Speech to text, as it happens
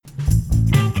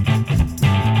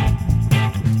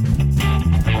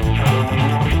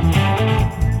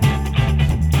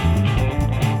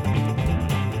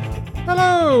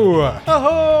Hello!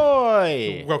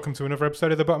 Ahoy! Welcome to another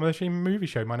episode of the Bottom of the Sheem Movie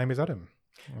Show. My name is Adam.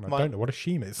 And I don't know what a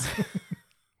sheem is.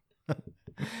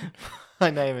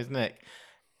 My name is Nick.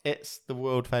 It's the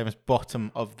world famous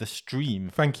Bottom of the Stream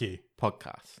Thank you.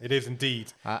 podcast. It is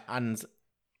indeed. And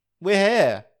we're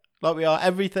here, like we are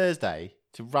every Thursday,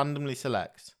 to randomly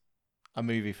select a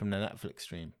movie from the Netflix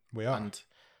stream. We are. And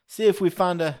see if we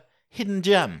found a hidden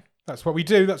gem. That's what we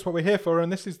do. That's what we're here for. And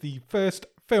this is the first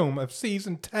film of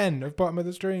season 10 of Bottom of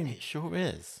the Stream. It sure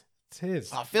is. It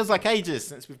is. Oh, it feels like ages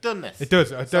since we've done this. It does.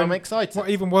 So I'm excited. What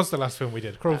even was the last film we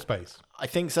did? Crawl Space. I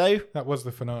think so. That was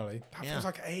the finale. That Yeah. feels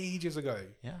like ages ago.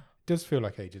 Yeah. It does feel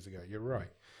like ages ago. You're right.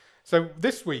 So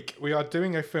this week we are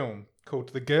doing a film called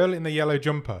The Girl in the Yellow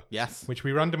Jumper. Yes. Which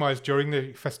we randomised during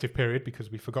the festive period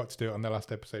because we forgot to do it on the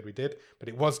last episode we did. But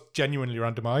it was genuinely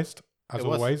randomised, as It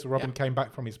was, always. Robin yeah. came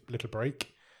back from his little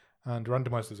break and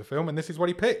randomised as a film, and this is what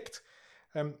he picked.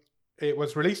 It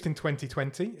was released in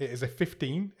 2020. It is a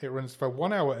 15. It runs for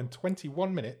 1 hour and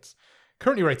 21 minutes.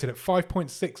 Currently rated at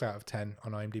 5.6 out of 10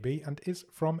 on IMDb and is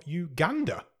from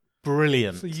Uganda.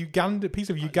 Brilliant. It's a piece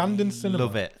of Ugandan cinema.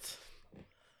 Love it.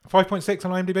 5.6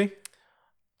 on IMDb.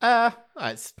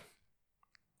 It's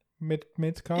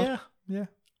Mid card. yeah. Yeah.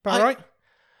 About right.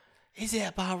 Is it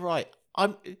about right?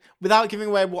 I'm without giving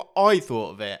away what I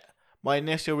thought of it. My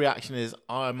initial reaction is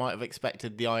I might have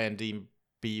expected the IMDb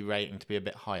rating to be a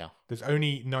bit higher. There's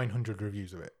only 900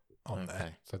 reviews of it on there,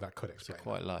 Okay. so that could So explain.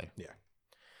 quite low. Yeah.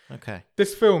 Okay.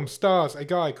 This film stars a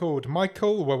guy called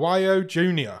Michael Wawayo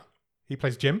Jr. He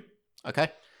plays Jim.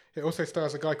 Okay. It also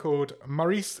stars a guy called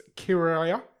Maurice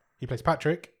Kiraya. He plays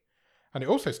Patrick. And it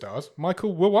also stars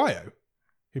Michael Wawayo,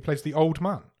 who plays the old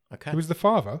man, Okay. who is the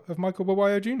father of Michael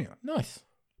Wawayo Jr. Nice.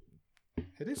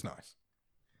 It is nice.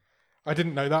 I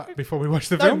didn't know that before we watched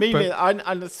the No, film, me but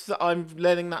neither. I'm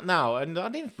learning that now, and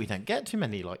we don't get too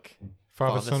many like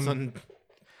father-son.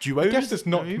 duos. I guess there's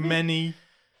not in a movie. many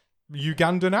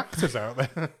Ugandan actors out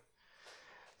there.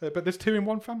 But there's two in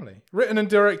one family. Written and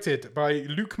directed by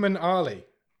Lukman Ali.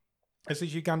 This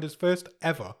is Uganda's first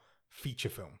ever feature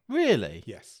film. Really?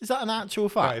 Yes. Is that an actual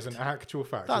fact? That is an actual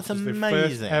fact. That's This is the first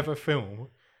amazing. ever film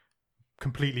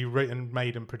completely written,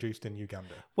 made and produced in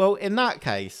Uganda. Well, in that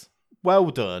case, well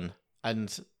done,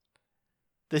 and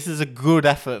this is a good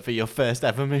effort for your first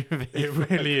ever movie. It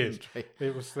really is.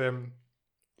 It was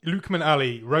Lukman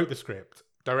Ali wrote the script,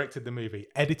 directed the movie,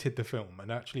 edited the film,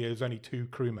 and actually there's only 2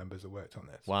 crew members that worked on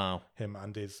this. Wow, Him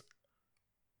and his...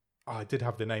 Oh, I did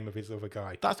have the name of his other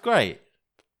guy. that's great.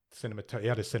 He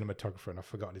had a cinematographer and I've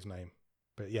forgotten his name.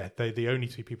 But yeah, they're the only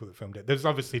 2 people that filmed it. There's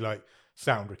obviously like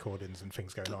sound recordings and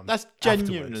things going on. That's afterwards,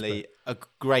 genuinely a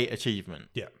great achievement.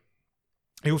 but yeah.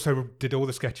 He also did all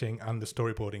the sketching and the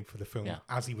storyboarding for the film Yeah.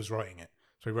 as he was writing it.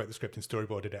 So he wrote the script and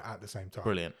storyboarded it at the same time.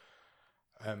 Brilliant.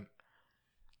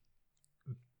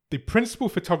 The principal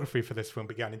photography for this film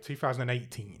began in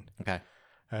 2018 Okay.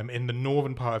 in the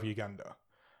northern part of Uganda.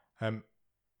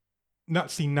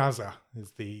 Natsi Naza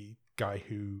is the guy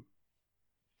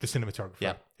the cinematographer.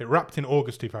 Yeah. It wrapped in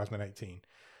August 2018.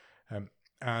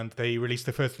 And they released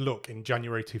the first look in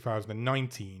January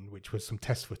 2019, which was some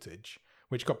test footage,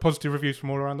 which got positive reviews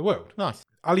from all around the world. Nice.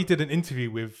 Ali did an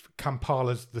interview with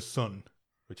Kampala's The Sun,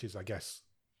 which is, I guess,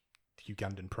 the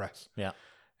Ugandan press. Yeah.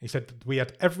 He said, we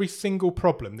had every single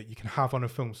problem that you can have on a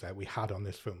film set, we had on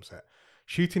this film set.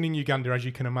 Shooting in Uganda, as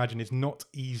you can imagine, is not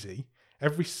easy.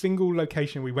 Every single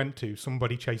location we went to,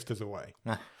 somebody chased us away.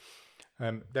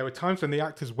 There were times when the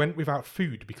actors went without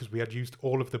food because we had used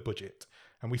all of the budget.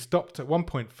 And we stopped at one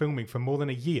point filming for more than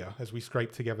a year as we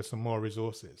scraped together some more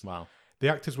resources. Wow. The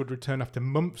actors would return after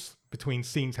months between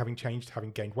scenes having changed,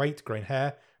 having gained weight, grown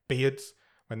hair, beards,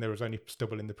 when there was only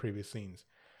stubble in the previous scenes.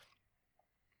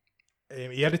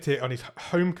 He edited it on his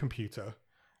home computer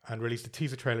and released a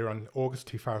teaser trailer on August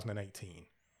 2018.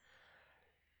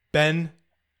 Then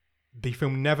the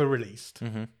film never released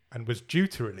and was due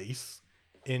to release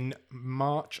in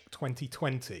March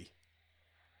 2020.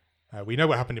 We know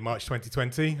what happened in March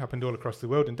 2020, happened all across the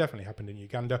world and definitely happened in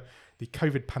Uganda. The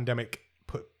COVID pandemic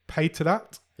put paid to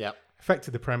that, Yep.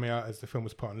 affected the premiere as the film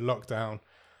was put on lockdown.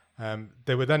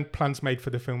 There were then plans made for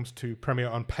the films to premiere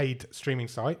on paid streaming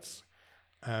sites.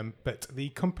 But the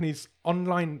company's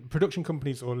online production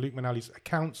companies or Lukman Ali's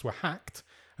accounts were hacked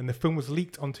and the film was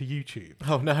leaked onto YouTube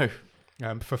Oh no.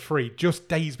 for free just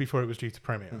days before it was due to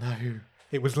premiere. No.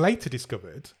 It was later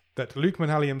discovered that Lukman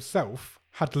Ali himself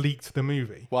had leaked the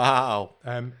movie. Wow.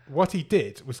 What he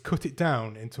did was cut it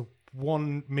down into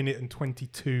 1 minute and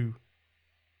 22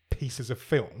 pieces of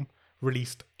film,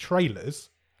 released trailers,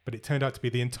 but it turned out to be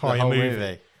the entire The whole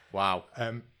movie. Wow.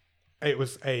 It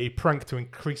was a prank to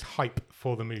increase hype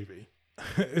for the movie.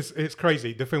 it's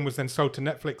crazy. The film was then sold to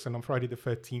Netflix, and on Friday the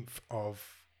 13th of...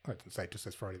 I didn't say, it just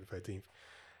says Friday the 13th.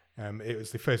 It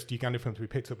was the first Uganda film to be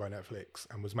picked up by Netflix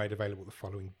and was made available the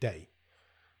following day.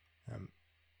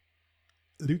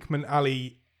 Lukman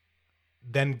Ali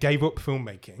then gave up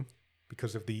filmmaking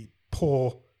because of the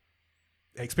poor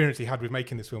experience he had with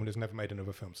making this film and has never made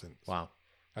another film since. Wow.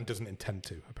 And doesn't intend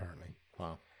to, apparently.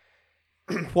 Wow.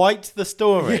 Quite the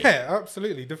story. Yeah,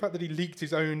 absolutely. The fact that he leaked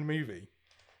his own movie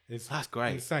is That's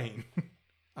great. insane.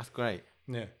 That's great.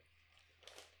 Yeah.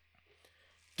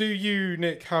 Do you,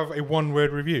 Nick, have a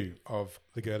one-word review of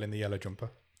The Girl in the Yellow Jumper?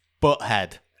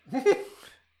 Butthead. I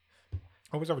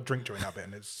always have a drink during that bit,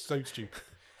 and it's so stupid.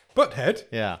 Butthead?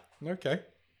 Yeah. Okay.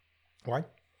 Why?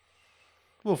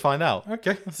 We'll find out.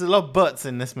 Okay. There's a lot of butts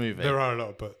in this movie. There are a lot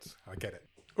of buts. I get it.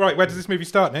 Right, where does this movie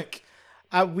start, Nick?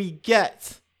 We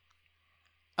get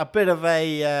a bit of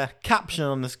a caption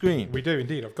on the screen. We do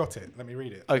indeed. I've got it. Let me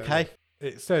read it. Okay.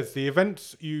 It says, the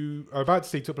events you are about to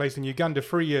see took place in Uganda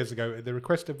 3 years ago. At the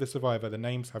request of the survivor, the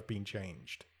names have been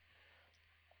changed.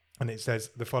 And it says,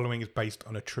 the following is based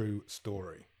on a true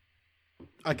story.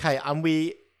 Okay, and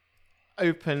we're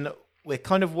kind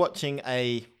of watching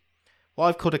what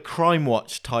I've called a Crime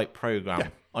Watch type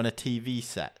program on a TV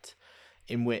set,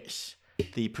 in which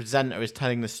the presenter is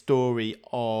telling the story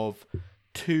of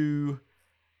two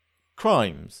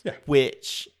crimes,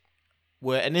 which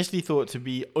were initially thought to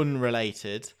be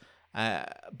unrelated,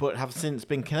 but have since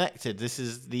been connected. This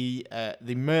is the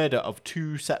murder of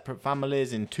two separate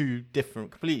families in two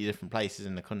completely different places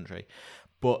in the country,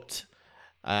 but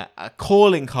a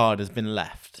calling card has been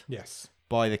left. Yes.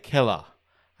 By the killer,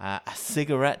 a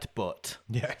cigarette butt.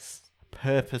 Yes.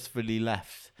 Purposefully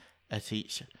left at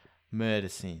each murder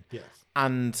scene. Yes.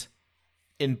 And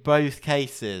in both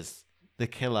cases, the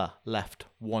killer left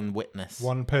one witness.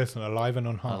 One person alive and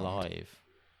unharmed. Alive.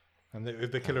 And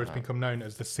the killer has become known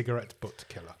as the cigarette butt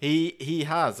killer. He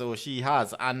has, or she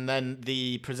has. And then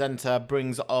the presenter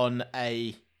brings on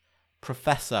a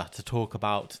professor to talk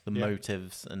about the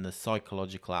motives and the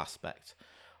psychological aspect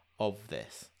of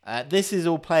this. This is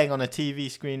all playing on a TV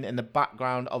screen in the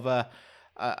background of a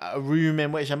room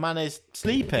in which a man is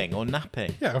sleeping or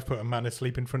napping. Yeah, I've put a man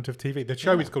asleep in front of TV. The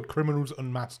show is called Criminals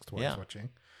Unmasked, what I was watching.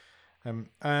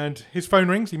 And his phone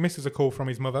rings. He misses a call from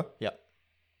his mother. Yep.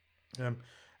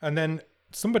 And then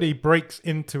somebody breaks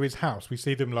into his house. We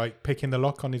see them like picking the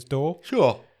lock on his door.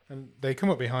 Sure. And they come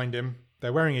up behind him.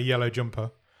 They're wearing a yellow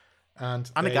jumper.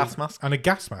 And a gas mask. And a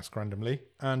gas mask randomly.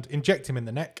 And inject him in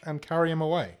the neck and carry him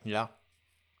away. Yeah.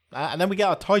 And then we get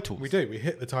our titles. We do. We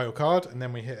hit the title card and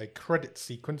then we hit a credit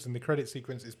sequence. And the credit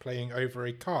sequence is playing over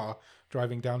a car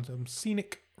driving down some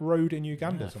scenic road in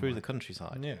Uganda. Through the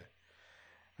countryside. Yeah.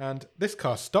 And this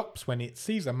car stops when it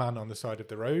sees a man on the side of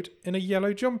the road in a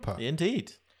yellow jumper.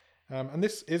 Indeed. And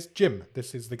this is Jim.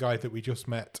 This is the guy that we just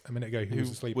met a minute ago who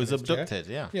was asleep. Was in his abducted,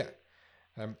 chair. yeah.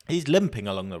 Yeah. He's limping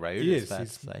along the road. He is. Fair He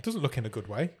to say. doesn't look in a good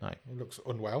way. No. He looks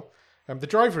unwell. The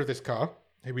driver of this car,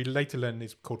 who we later learn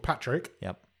is called Patrick.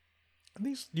 Yep. Are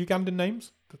these Ugandan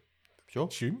names? Sure.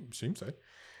 Assume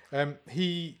so.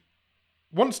 He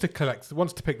wants to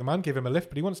pick the man, give him a lift,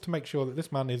 but he wants to make sure that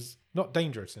this man is not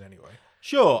dangerous in any way.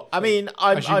 Sure. I mean,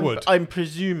 I'm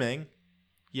presuming,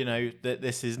 that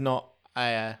this is not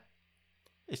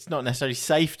it's not necessarily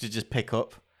safe to just pick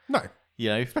up. No.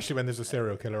 Especially when there's a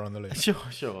serial killer on the list.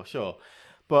 Sure.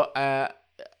 But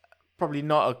probably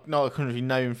not a country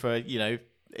known for,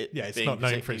 it's not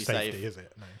known for its safety, safe. Is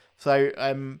it? No.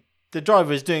 So the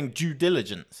driver is doing due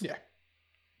diligence. Yeah.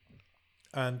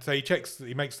 And so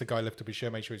he makes the guy lift up his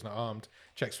shirt, make sure he's not armed,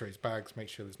 checks for his bags,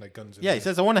 makes sure there's no guns in there. Yeah, he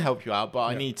says, I want to help you out, but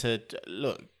I need to,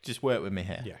 just work with me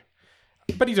here. Yeah.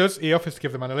 But he does. He offers to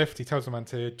give the man a lift. He tells the man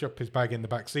to drop his bag in the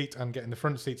back seat and get in the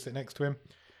front seat, sit next to him.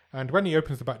 And when he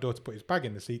opens the back door to put his bag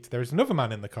in the seat, there is another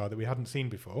man in the car that we hadn't seen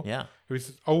before. Yeah. Who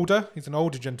is older. He's an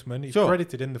older gentleman. He's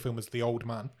credited in the film as the old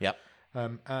man. Yep.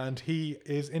 And he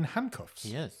is in handcuffs.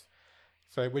 He is.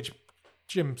 So, which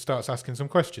Jim starts asking some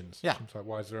questions. Yeah. Jim's like,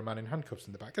 why is there a man in handcuffs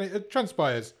in the back? And it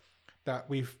transpires that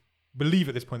we believe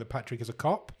at this point that Patrick is a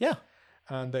cop. Yeah.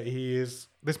 And that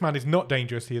this man is not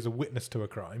dangerous. He is a witness to a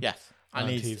crime. Yes. And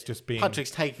he's just being...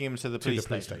 Patrick's taking him to the police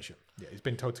station. Yeah, he's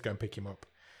been told to go and pick him up.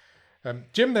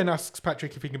 Jim then asks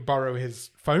Patrick if he can borrow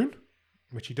his phone,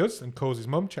 which he does, and calls his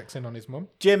mum, checks in on his mum.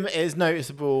 Jim is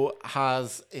noticeable,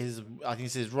 has I think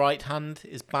it's his right hand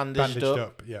is bandaged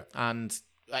up. Yeah. And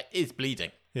is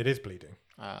bleeding. It is bleeding.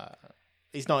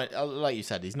 He's not, like you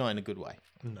said, he's not in a good way.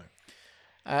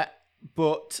 No.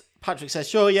 But Patrick says,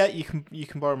 sure, yeah, you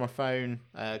can borrow my phone.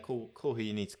 Call who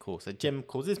you need to call. So Jim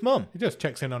calls his mum. He just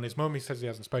checks in on his mum. He says he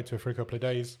hasn't spoken to her for a couple of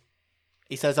days.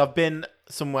 He says, I've been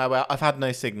somewhere where I've had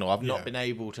no signal. I've Yeah. not been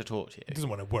able to talk to He you. doesn't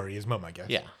want to worry his mum, I guess.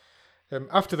 Yeah.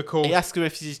 After the call, He asks her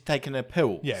if she's taken her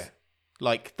pills. Yeah.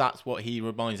 Like, that's what he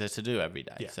reminds her to do every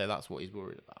day. Yeah. So that's what he's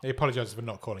worried about. he apologises for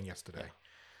not calling yesterday.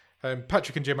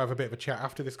 Patrick and Jim have a bit of a chat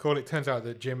after this call. It turns out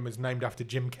that Jim was named after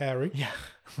Jim Carrey, Yeah.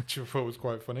 which I thought was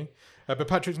quite funny. But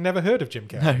Patrick's never heard of Jim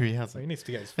Carrey. No, he So hasn't. he needs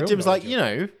to get his film And Jim's like,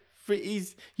 knowledge up.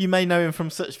 you may know him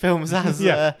from such films as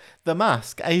Yeah. The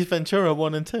Mask, Ace Ventura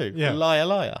 1 and 2, Yeah. Liar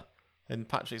Liar. And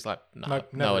Patrick's like, no never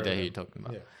idea heard who of you're talking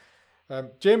about.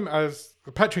 Yeah.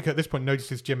 Patrick at this point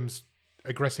notices Jim's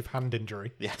aggressive hand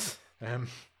injury. Yes.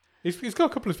 He's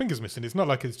got a couple of fingers missing. It's not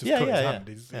like it's just Yeah, cut his yeah, hand.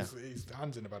 yeah. His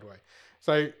hand's in a bad way.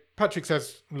 So Patrick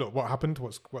says, look, what happened?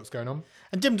 What's going on?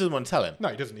 And Jim doesn't want to tell him. No,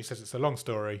 he doesn't. He says it's a long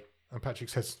story. And Patrick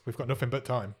says, we've got nothing but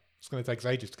time. It's going to take us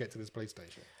ages to get to this police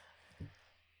station.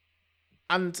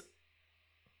 And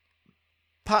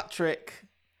Patrick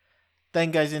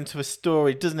then goes into a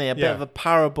story, doesn't he? A bit Yeah. of a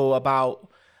parable about...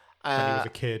 When he was a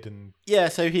kid and... Yeah,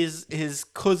 so his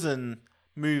cousin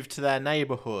moved to their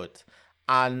neighbourhood,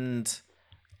 and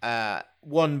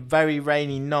one very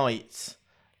rainy night,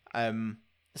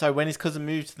 so when his cousin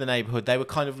moved to the neighbourhood, they were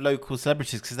kind of local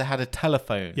celebrities because they had a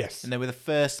telephone. Yes. And they were the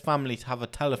first family to have a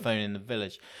telephone in the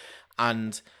village.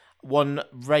 And one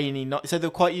rainy night, so they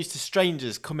were quite used to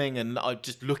strangers coming and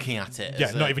just looking at it. Yeah,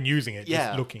 as not even using it, yeah,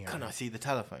 just looking at can it. I see the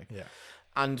telephone? Yeah.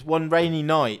 And one rainy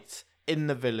night in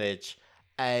the village,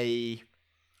 a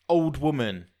old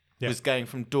woman Yeah. was going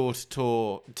from door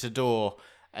to door,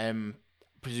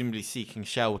 presumably seeking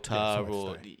shelter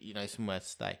somewhere to or somewhere to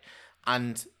stay.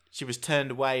 And she was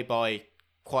turned away by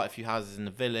quite a few houses in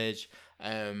the village.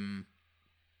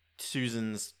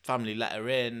 Susan's family let her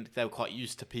in. They were quite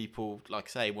used to people, like I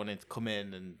say, wanting to come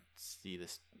in and see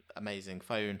this amazing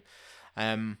phone.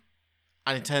 And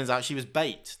it turns out she was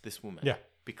bait, this woman. Yeah.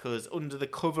 Because under the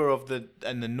cover of the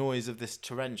noise of this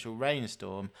torrential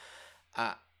rainstorm,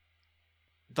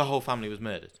 the whole family was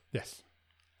murdered. Yes.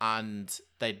 And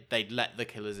they'd let the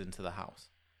killers into the house.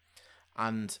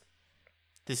 And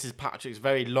this is Patrick's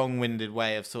very long-winded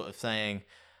way of sort of saying,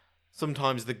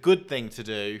 sometimes the good thing to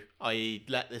do, i.e.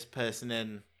 let this person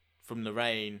in from the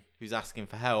rain who's asking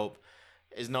for help,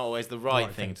 is not always the right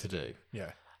thing to do.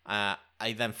 Yeah.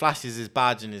 He then flashes his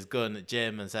badge and his gun at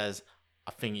Jim and says,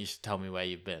 I think you should tell me where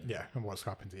you've been. Yeah, and what's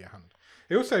happened to your hand.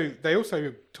 They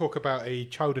also talk about a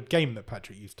childhood game that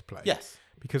Patrick used to play. Yes.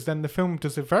 Because then the film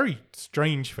does a very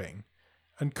strange thing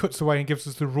and cuts away and gives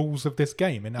us the rules of this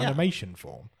game in animation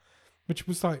form, which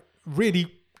was like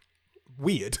really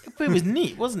weird. But it was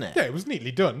neat, wasn't it? Yeah, it was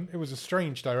neatly done. It was a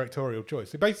strange directorial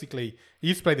choice. He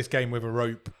used to play this game with a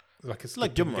rope, like a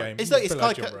Like skipping jump game. rope. It's a bit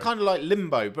like jump rope. kind of like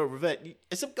Limbo, but revert.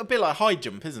 It's a bit like high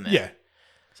jump, isn't it? Yeah,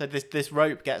 So this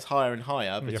rope gets higher and higher.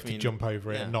 you have to between jump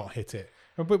over it yeah. and not hit it.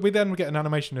 But we then get an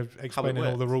animation of explaining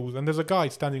all the works. rules, and there's a guy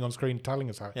standing on screen telling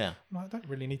us how. Yeah. I'm like, I don't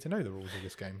really need to know the rules of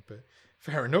this game, but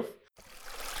fair enough.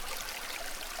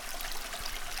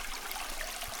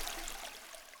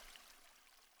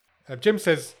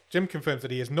 Jim confirms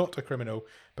that he is not a criminal,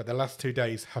 but the last 2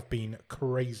 days have been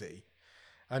crazy.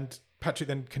 And Patrick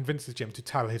then convinces Jim to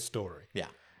tell his story. Yeah.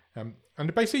 And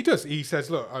basically he does. He says,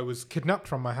 look, I was kidnapped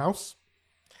from my house.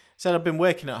 Said I've been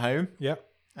working at home. Yeah.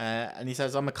 And he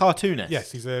says I'm a cartoonist.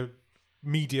 Yes, he's a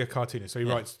media cartoonist. So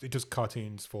he does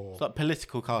cartoons for... It's like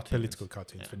political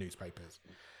cartoons. For newspapers.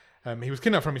 He was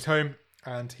kidnapped from his home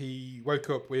and he woke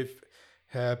up with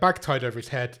a bag tied over his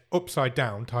head, upside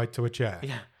down, tied to a chair.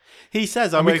 Yeah. He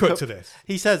says And we cut up, to this.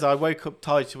 He says I woke up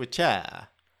tied to a chair,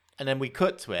 and then we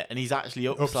cut to it, and he's actually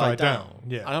upside down.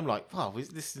 Yeah. And I'm like, wow,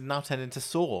 this is now turned into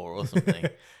Saw or something.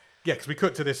 Yeah, because we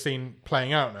cut to this scene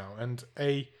playing out now, and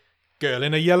a girl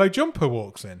in a yellow jumper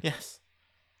walks in. Yes.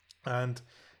 And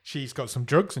she's got some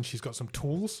drugs and she's got some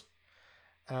tools.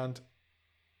 And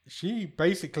she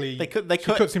basically... They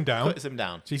cuts him down. Cuts him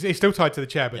down. He's still tied to the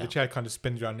chair, but Yeah. the chair kind of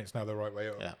spins around and it's now the right way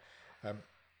up. Yeah.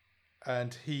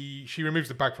 And she removes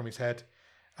the bag from his head,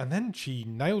 and then she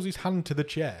nails his hand to the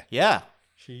chair. Yeah.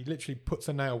 She literally puts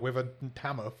a nail with a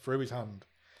hammer through his hand.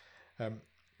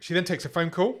 She then takes a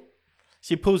phone call.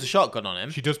 She pulls a shotgun on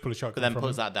him, She does pull a shotgun but then from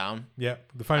puts him. that down. Yeah,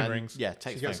 the phone And, rings. yeah,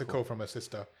 takes she gets phone a call from her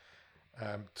sister,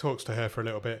 talks to her for a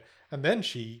little bit, and then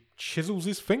she chisels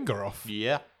his finger off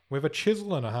Yeah. with a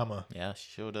chisel and a hammer, Yeah, she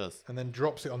sure does. and then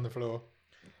drops it on the floor.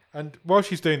 And while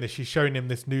she's doing this, she's showing him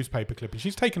this newspaper clipping.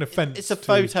 She's taken offence. It's a to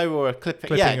photo or a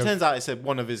clipping. Yeah, it of turns out it's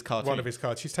one of his cartoons. one of his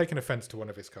cards. She's taken offence to one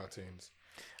of his cartoons.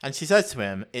 And she says to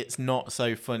him, "It's not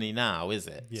so funny now, is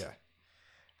it?" Yeah.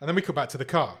 And then we come back to the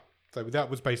car. So that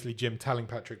was basically Jim telling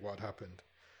Patrick what had happened.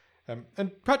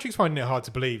 And Patrick's finding it hard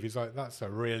to believe. He's like, that's a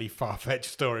really far-fetched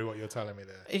story, what you're telling me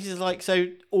there. It's just like, so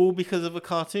all because of a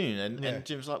cartoon, Yeah. and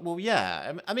Jim's like, well,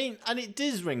 yeah. I mean, and it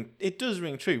does ring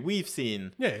true. We've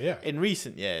seen Yeah. in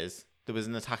recent years there was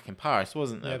an attack in Paris,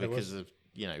 wasn't there? Yeah, there because was. of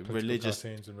Political religious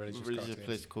cartoons and religious cartoons.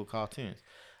 political cartoons,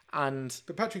 and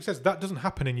But Patrick says that doesn't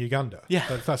happen in Uganda. Yeah.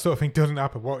 That sort of thing doesn't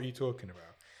happen. What are you talking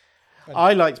about?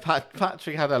 I liked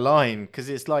Patrick had a line because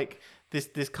it's like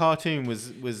this cartoon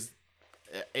was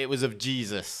it was of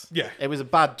Jesus. Yeah. It was a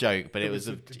bad joke, but it was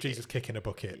of Jesus kicking a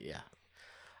bucket. Yeah.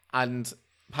 And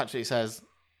Patrick says,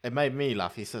 it made me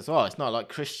laugh. He says, oh, it's not like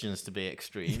Christians to be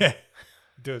extreme. Yeah,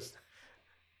 it does.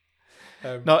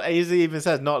 Not, he even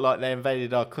says, not like they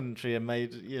invaded our country and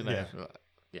made, Yeah.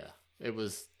 Yeah. It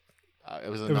was a It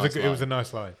nice was line. it was a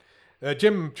nice line.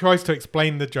 Jim tries to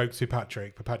explain the joke to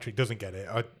Patrick, but Patrick doesn't get it.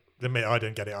 I admit I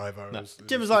didn't get it either. No.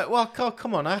 Jim was like, well,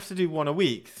 come on, I have to do one a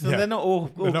week. So they're not all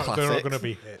they're not classics. going to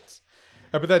be hits.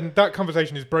 But then that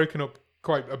conversation is broken up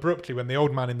quite abruptly when the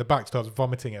old man in the back starts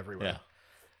vomiting everywhere.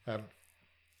 Yeah.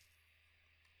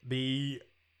 The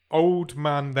old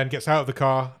man then gets out of the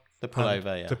car. The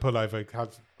pullover, yeah. To pull over,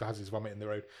 has his vomit in the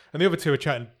road. And the other two are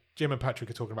chatting. Jim and Patrick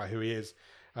are talking about who he is.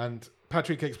 And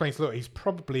Patrick explains, look, he's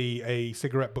probably a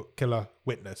cigarette book killer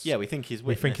witness. Yeah, we think he's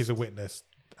We think he's a witness.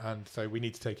 And so we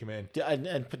need to take him in.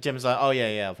 And Jim's like, oh,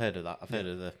 yeah, I've heard of that. I've heard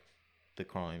of the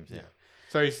crimes, yeah.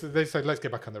 So they said, let's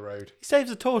get back on the road. He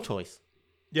saves a tortoise.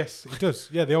 Yes, he does.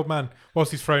 Yeah, the old man, whilst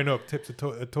he's thrown up, tips a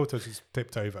tortoise is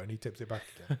tipped over and he tips it back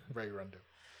again. Very random.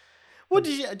 What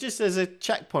did you, just as a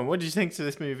checkpoint, what did you think to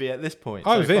this movie at this point?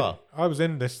 I far? was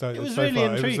in this. It was so really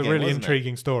far. intriguing, It was a really wasn't it?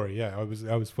 intriguing story. Yeah, I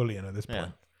was fully in at this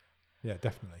point. Yeah,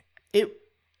 definitely.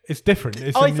 It's different.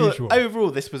 It's I unusual. thought overall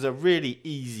this was a really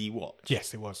easy watch.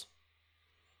 Yes, it was.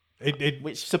 It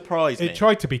Which surprised me. It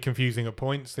tried to be confusing at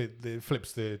points. It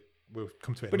flips the. We'll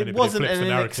come to it. But in a it minute, wasn't flips an the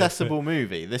narrative, inaccessible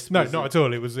movie. This No, was not at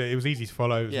all. It was easy to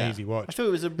follow. It was an easy watch. I thought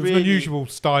it was It was an unusual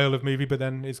style of movie, but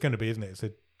then it's going to be, isn't it? It's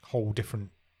a whole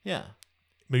different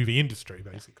movie industry,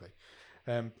 basically.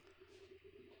 Then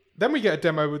we get a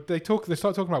demo. They start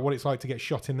talking about what it's like to get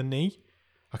shot in the knee.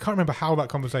 I can't remember how that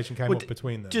conversation came up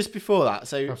between them. Just before that,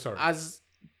 so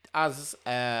as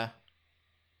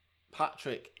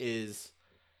Patrick is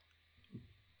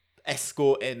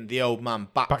escorting the old man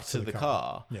back to the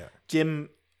car, yeah. Jim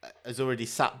has already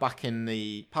sat back in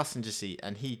the passenger seat,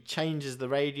 and he changes the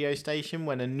radio station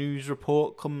when a news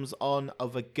report comes on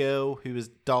of a girl who has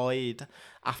died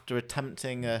after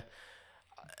attempting a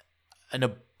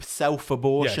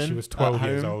self-abortion. Yeah, she was 12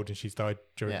 years old and she's died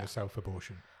during a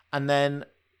self-abortion. And then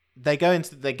they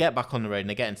get back on the road and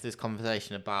they get into this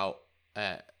conversation about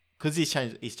because he's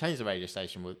changed the radio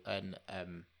station and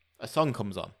a song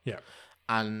comes on. Yeah.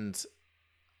 And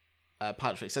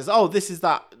Patrick says, "Oh, this is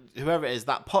that whoever it is,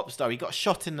 that pop star. He got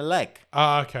shot in the leg."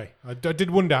 Ah, okay. I did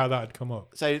wonder how that had come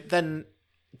up. So then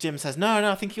Jim says, "No,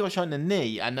 I think he got shot in the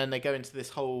knee." And then they go into this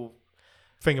whole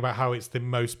thing about how it's the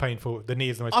most painful. The knee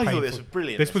is the most painful. I thought this was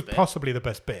brilliant. This was possibly the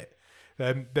best bit.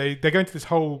 They go into this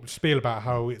whole spiel about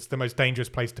how it's the most dangerous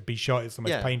place to be shot. It's the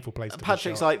most painful place to be shot.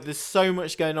 Patrick's like, there's so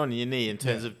much going on in your knee in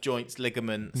terms of joints,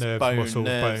 ligaments, nerves, muscles,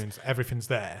 bones. Everything's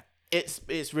there.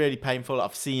 It's really painful.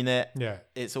 I've seen it. Yeah.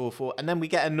 It's awful. And then we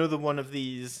get another one of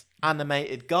these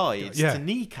animated guides to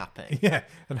kneecapping. Yeah,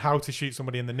 and how to shoot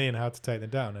somebody in the knee and how to take them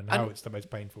down and how it's the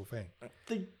most painful thing.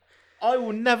 I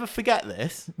will never forget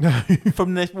this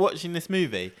from watching this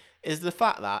movie, is the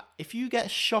fact that if you get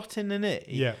shot in the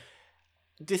knee,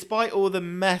 despite all the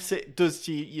mess it does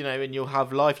to you, and you'll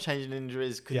have life-changing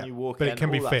injuries, you walk but in, it can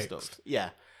all be that fixed. Stuff.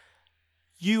 Yeah.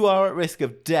 You are at risk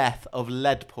of death of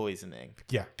lead poisoning.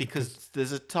 Yeah. Because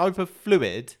there's a type of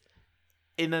fluid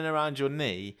in and around your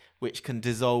knee which can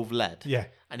dissolve lead. Yeah.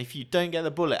 And if you don't get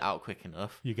the bullet out quick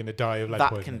enough, you're going to die of lead that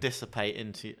poisoning. can dissipate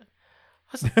into...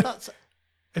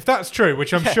 If that's true,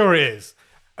 which I'm sure it is,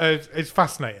 it's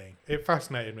fascinating. It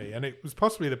fascinated me, and it was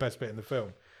possibly the best bit in the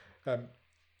film.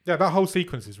 That whole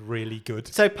sequence is really good.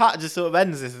 So Pat just sort of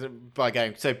ends this by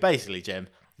going, so basically, Jim,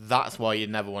 that's why you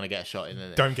never want to get shot in the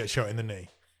knee. Don't get shot in the knee.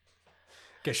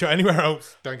 Get shot anywhere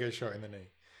else. Don't get shot in the knee.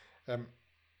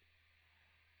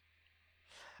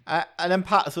 And then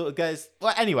Pat sort of goes,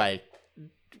 well, anyway.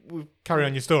 Carry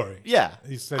on your story. Yeah.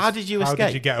 He says, how did you escape? How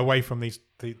did you get away from this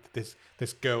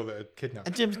girl that had kidnapped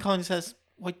And Jim kind of says,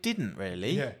 well, I didn't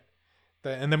really. Yeah.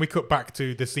 And then we cut back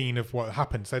to the scene of what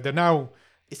happened. So they're now...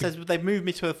 It says they've moved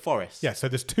me to a forest. Yeah, so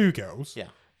there's two girls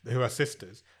who are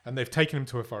sisters, and they've taken him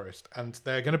to a forest, and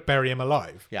they're going to bury him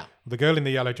alive. Yeah. The girl in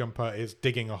the yellow jumper is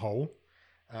digging a hole,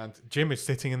 and Jim is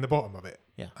sitting in the bottom of it.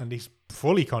 Yeah. And he's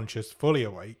fully conscious, fully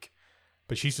awake,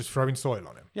 but she's just throwing soil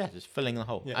on him. Yeah, just filling the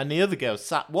hole. Yeah. And the other girl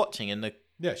sat watching in the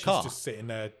Yeah, she's car. just sitting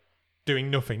there doing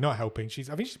nothing, not helping.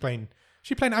 I think she's playing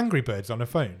Angry Birds on her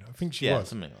phone. I think she was.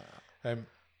 Something like that.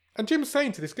 And Jim's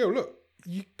saying to this girl, look,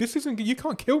 you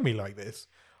can't kill me like this.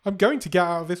 I'm going to get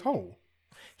out of this hole.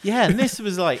 Yeah, and this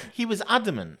was like, he was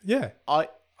adamant. Yeah. I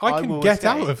can will get escape.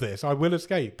 out of this. I will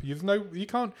escape. You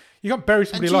can't bury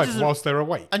somebody alive whilst they're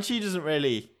awake. And she doesn't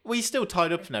really. Well, he's still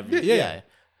tied up and everything. Yeah.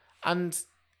 And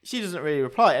she doesing really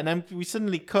reply, and then we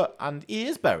suddenly cut, and he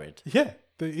is buried. Yeah,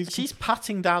 She's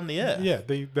patting down the earth. Yeah,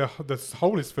 the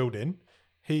hole is filled in.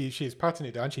 She's patting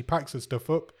it down. She packs her stuff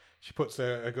up. She puts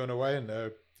her gun away and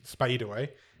her spade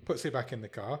away. Puts it back in the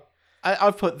car.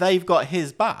 I've put they've got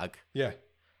his bag. Yeah.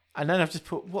 And then I've just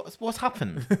put what's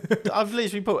happened. I've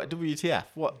literally put WTF.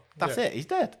 What? That's it. He's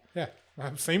dead. Yeah,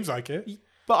 seems like it.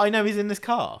 But I know he's in this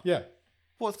car. Yeah.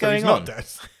 What's So going he's on? not dead.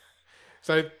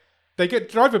 So they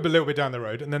drive a little bit down the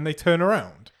road and then they turn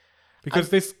around because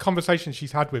this conversation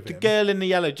she's had with him, The girl in the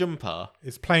yellow jumper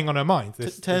is playing on her mind.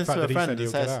 This turns the fact to her that he friend said and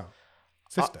he'll get says, out.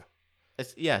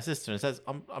 Sister. sister, and says,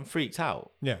 I'm freaked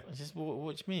out. Yeah. I just,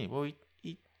 what do you mean? Well,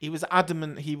 he was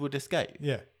adamant he would escape,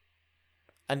 Yeah.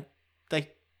 and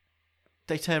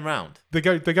they turn round. They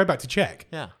go back to check.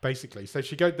 Yeah. Basically, so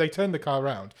they turn the car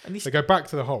around. And They go back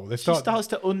to the hole. They She start starts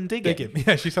to undig it. digging.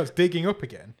 Yeah, she starts digging up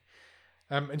again,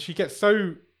 and she gets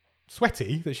so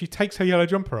sweaty that she takes her yellow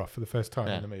jumper off for the first time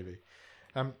in the movie.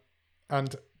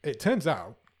 And it turns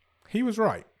out he was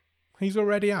right. He's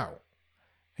already out.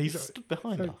 He stood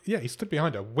behind her. Yeah, he stood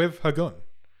behind her with her gun.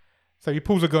 So he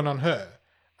pulls a gun on her,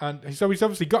 and so he's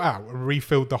obviously got out and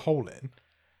refilled the hole in,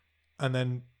 and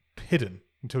then hidden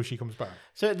until she comes back.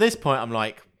 So at this point, I'm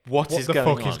like, what the is going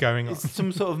on? fuck is going on? It's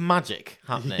some sort of magic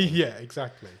happening. Yeah,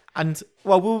 exactly. And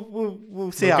well,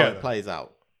 we'll see how get it there. plays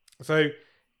out. So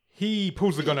he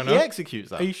pulls the gun on He her. executes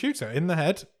that. He shoots her in the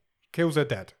head, kills her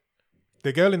dead.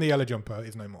 The girl in the yellow jumper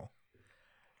is no more.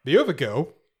 The other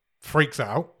girl freaks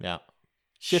out. Yeah.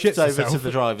 Shits Shifts over herself, to the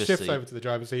driver's shifts seat. over to the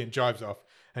driver's seat and drives off.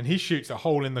 And he shoots a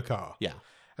hole in the car. Yeah.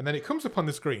 And then it comes up on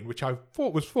the screen, which I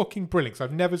thought was fucking brilliant because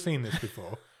I've never seen this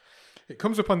before. It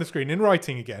comes up on the screen in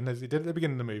writing again, as it did at the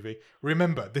beginning of the movie.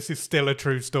 Remember, this is still a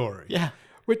true story. Yeah.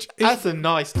 Which is That's a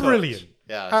nice touch. brilliant.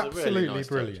 Yeah, it's Absolutely a really nice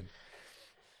brilliant.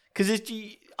 Because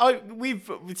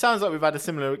it sounds like we've had a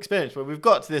similar experience where we've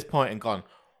got to this point and gone,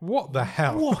 What the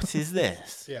hell? what is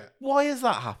this? Yeah. Why has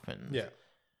that happened? Yeah.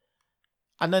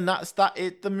 And then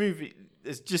the movie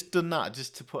has just done that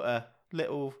just to put a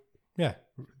little. Yeah.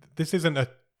 This isn't a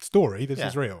story. This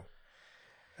is real.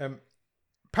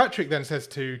 Patrick then says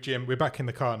to Jim, we're back in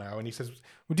the car now. And he says,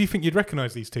 well, do you think you'd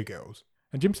recognise these two girls?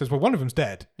 And Jim says, well, one of them's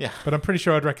dead. Yeah. But I'm pretty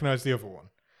sure I'd recognise the other one.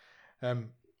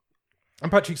 And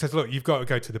Patrick says, look, you've got to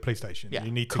go to the police station. Yeah.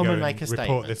 You need to Come go and and make a report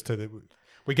statement. this to the...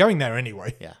 We're going there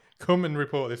anyway. Yeah. Come and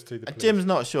report this to the And police. Jim's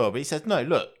not sure, but he says, no,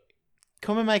 look,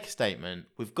 come and make a statement.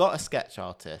 We've got a sketch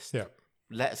artist. Yeah.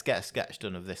 Let's get a sketch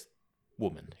done of this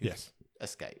woman who's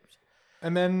escaped.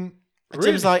 And then... And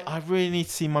Jim's like, I really need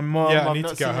to see my mum. Yeah, I I've need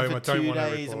not to go seen her home. for I don't 2 wanna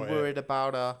days. I'm report it." worried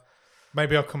about her.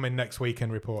 Maybe I'll come in next week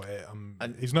and report it.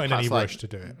 And he's not in any Pat's like, rush to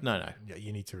do it. No. Yeah,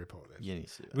 you need to report this. You need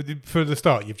to do it. For the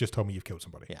start, you've just told me you've killed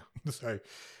somebody. Yeah. So,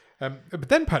 but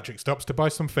then Patrick stops to buy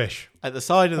some fish At the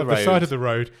side of the at road. the side of the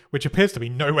road, which appears to be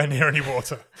nowhere near any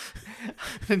water.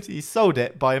 And he sold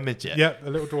it by a midget. Yeah, a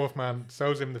little dwarf man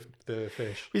sells him the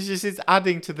fish. Which just is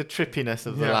adding to the trippiness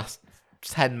of the last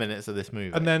 10 minutes of this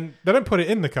movie. And then they don't put it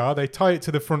in the car, they tie it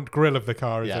to the front grille of the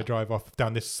car as Yeah. they drive off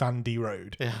down this sandy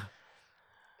road. Yeah.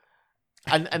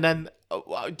 And then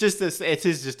just this, it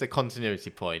is just a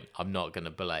continuity point. I'm not going to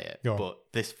belay it. Go on. But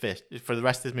this fish, for the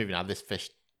rest of this movie now, this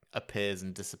fish appears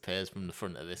and disappears from the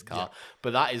front of this car. Yeah.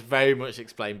 But that is very much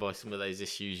explained by some of those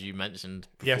issues you mentioned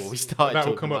before Yes, we started that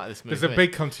will talking come about up. this movie. There's a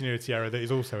big continuity error that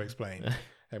is also explained,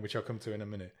 which I'll come to in a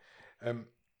minute.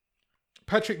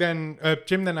 Patrick then,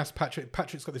 Jim then asks Patrick.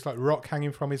 Patrick's got this like rock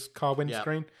hanging from his car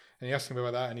windscreen, and he asks him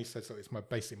about that, and he says, "Look, it's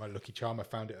basically my lucky charm. I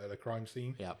found it at a crime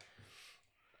scene." Yeah.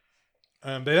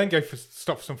 They then go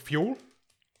stop for some fuel,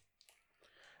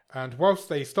 and whilst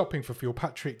they're stopping for fuel,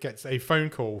 Patrick gets a phone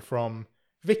call from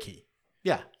Vicky,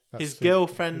 Yeah. That's His the-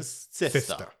 girlfriend's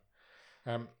sister.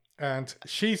 And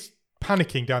she's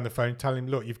panicking down the phone, telling him,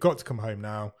 "Look, you've got to come home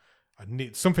now.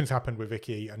 Something's happened with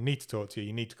Vicky. I need to talk to you.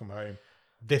 You need to come home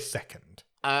this second."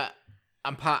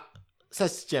 And Pat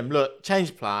says to Jim, look,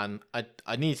 change plan.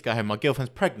 I need to go home. My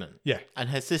girlfriend's pregnant. Yeah. And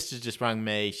her sister just rang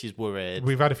me. She's worried.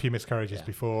 We've had a few miscarriages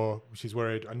before. She's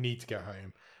worried. I need to get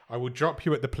home. I will drop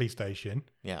you at the police station.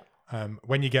 Yeah.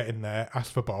 When you get in there,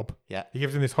 ask for Bob. Yeah. He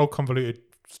gives him this whole convoluted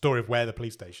story of where the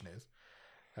police station is.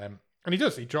 And he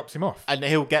does. He drops him off. And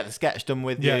he'll get the sketch done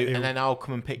with Yeah, you, he'll and then I'll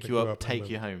come and pick you up, and take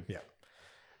we'll- you home.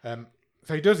 Yeah.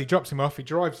 So he does. He drops him off. He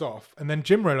drives off, and then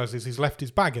Jim realizes he's left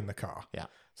his bag in the car. Yeah.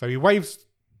 So he waves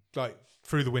like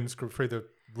through the windscreen, through the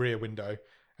rear window,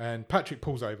 and Patrick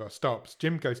pulls over, stops.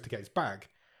 Jim goes to get his bag,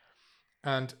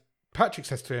 and Patrick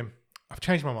says to him, "I've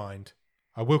changed my mind.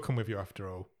 I will come with you after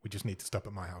all. We just need to stop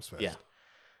at my house first." Yeah.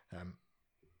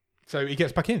 So he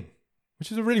gets back in,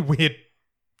 which is a really weird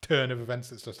turn of events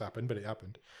that's just happened, but it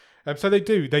happened. So they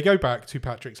do. They go back to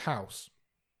Patrick's house.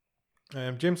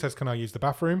 Jim says, "Can I use the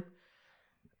bathroom?"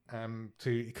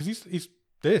 Because he's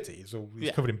dirty.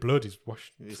 He's covered in blood. He's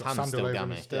washed. His got hands sandal still over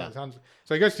gammy, his yeah. hands.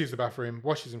 So he goes to use the bathroom,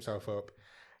 washes himself up,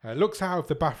 looks out of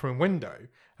the bathroom window,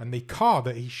 and the car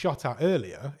that he shot at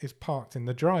earlier is parked in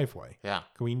the driveway. Yeah.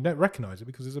 We don't recognise it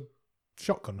because there's a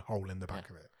shotgun hole in the back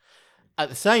of it. At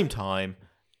the same time,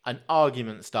 an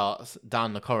argument starts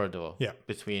down the corridor Yeah.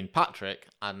 between Patrick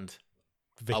and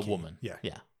Vicky. a woman. Yeah.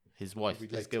 Yeah. His wife,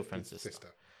 his girlfriend's his sister.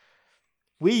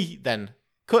 We then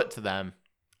cut to them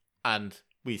and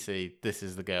we see this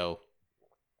is the girl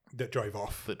that drove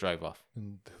off. that drove off.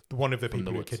 And one of the From the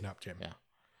people who woods. kidnapped Jim. Yeah.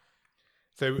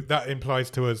 So that implies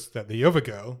to us that the other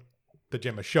girl that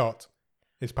Jim has shot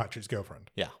is Patrick's girlfriend.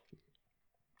 Yeah.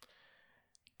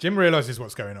 Jim realizes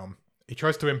what's going on. He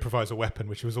tries to improvise a weapon,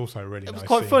 which was also a really It nice was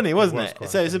quite scene. funny, wasn't was it? quite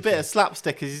So it's a funny bit of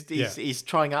slapstick. He's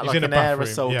trying out He's like in a an bathroom,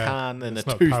 aerosol yeah. can and It's a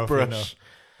not powerful toothbrush. enough.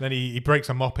 Then he breaks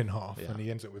a mop in half Yeah. and he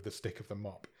ends up with the stick of the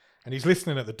mop. And he's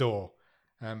listening at the door,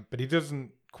 but he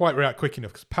doesn't quite react quick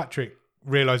enough because Patrick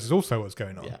realizes also what's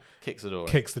going on. Yeah. Kicks the door.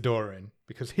 Kicks the door in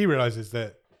because he realizes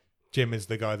that Jim is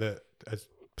the guy that has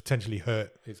potentially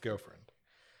hurt his girlfriend.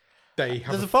 They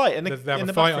have There's a fight in the they have in a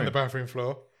the fight bathroom. on the bathroom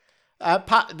floor.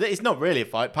 It's not really a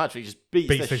fight. Patrick just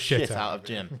beats the shit out of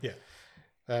Jim.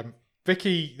 Yeah.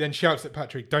 Vicky then shouts at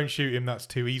Patrick, "Don't shoot him. That's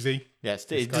too easy." Yes,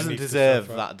 This he guy doesn't needs to deserve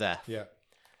suffer. that death. Yeah.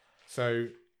 So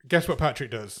guess what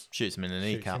Patrick does? Shoots him in the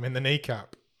Shoots kneecap. him in the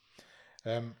kneecap.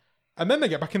 And then they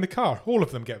get back in the car. All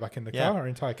of them get back in the Yeah. car. Our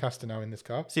entire cast are now in this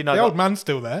car. So, you know, the I old got- man's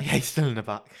still there. Yeah, he's still in the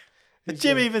back. He's,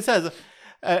 Jim even says,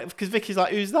 because Vicky's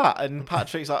like, "Who's that?" And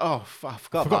Patrick's like, "Oh, I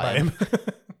forgot about him."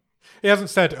 He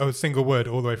hasn't said a single word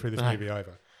all the way through this movie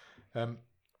either.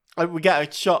 We get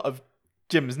a shot of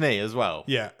Jim's knee as well.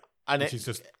 Yeah. And Which is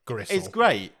just gristle. it's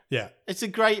great. Yeah. It's a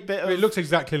great bit of... It looks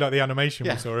exactly like the animation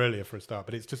Yeah. we saw earlier for a start,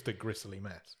 but it's just a gristly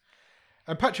mess.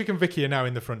 And Patrick and Vicky are now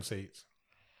in the front seats.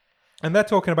 And they're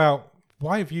talking about,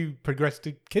 why have you progressed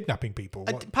to kidnapping people?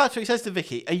 What? Patrick says to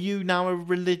Vicky, "Are you now a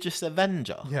religious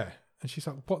avenger? Yeah. And she's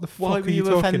like, what the fuck Why are were you you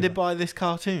talking offended about? by this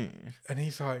cartoon?" And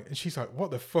she's like,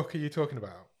 what the fuck are you talking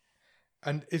about?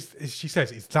 And she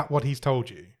says, is that what he's told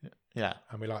you? Yeah.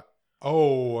 And we're like,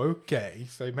 oh, okay.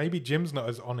 So maybe Jim's not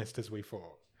as honest as we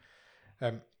thought.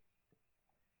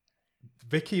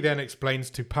 Vicky then explains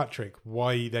to Patrick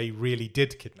why they really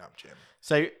did kidnap Jim.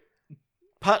 So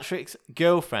Patrick's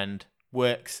girlfriend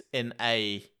works in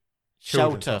a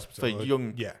Children's shelter hospital, for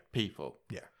young yeah. people.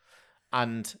 Yeah.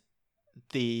 And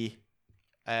the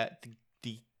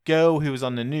girl who was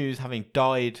on the news having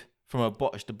died from a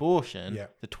botched abortion, Yeah.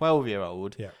 the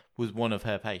 12-year-old, Yeah. was one of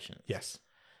her patients. Yes.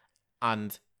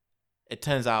 And it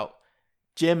turns out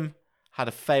Jim had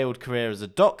a failed career as a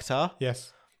doctor,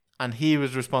 Yes. and he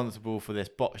was responsible for this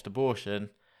botched abortion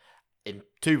in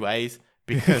two ways,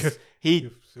 because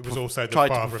he It was also the tried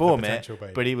to father of perform the it, potential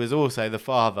baby. but he was also the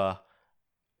father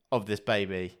of this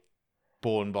baby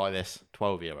born by this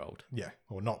 12-year-old. Yeah,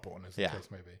 or not born, as the Yeah. case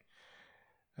may be.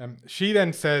 She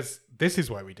then says, this is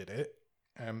why we did it.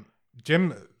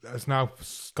 Jim has now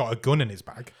got a gun in his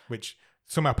bag, which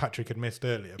somehow Patrick had missed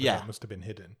earlier, but Yeah. it must have been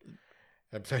hidden.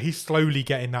 So he's slowly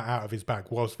getting that out of his bag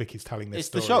whilst Vicky's telling this It's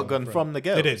story. the in shotgun front. from the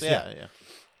girl. It is, yeah.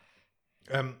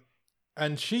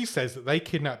 And she says that they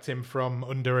kidnapped him from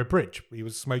under a bridge. He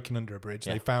was smoking under a bridge.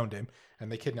 Yeah. They found him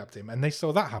and they kidnapped him, and they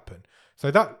saw that happen. So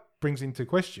that brings into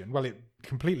question, well, it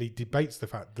completely debates the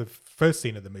fact the first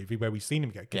scene of the movie where we've seen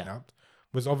him get kidnapped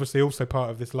was obviously also part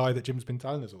of this lie that Jim's been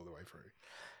telling us all the way through.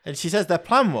 And she says their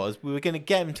plan was we were going to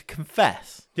get him to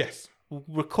confess, Yes. we'll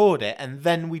record it, and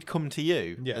then we'd come to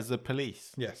you Yeah. as the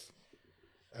police. Yes.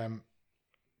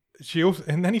 She also,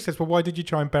 and then he says, well, why did you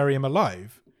try and bury him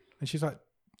alive? And she's like,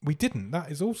 we didn't.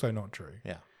 That is also not true.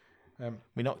 Yeah. Um,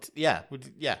 We knocked. Yeah. We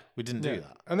didn't do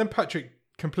that. And then Patrick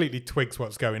completely twigs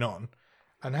what's going on.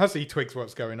 And as he twigs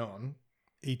what's going on,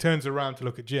 he turns around to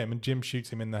look at Jim, and Jim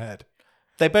shoots him in the head.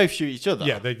 They both shoot each other.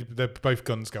 Yeah, they both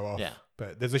guns go off. Yeah.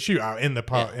 But there's a shootout in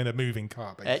the in a moving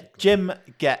car, basically. Jim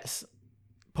gets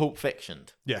Pulp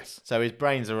Fictioned. Yes. So his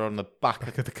brains are on the back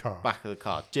Back of the car. back of the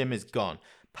car. Jim is gone.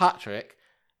 Patrick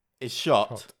is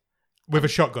shot. With a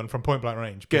shotgun from point blank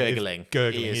range. but Gurgling.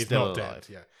 Gurgling. He is He's still not alive. dead.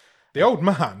 Yeah. The old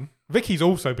man, Vicky's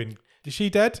also been Is she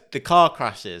dead? The car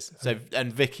crashes. So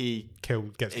and Vicky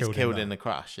Gets is killed, killed in in that. the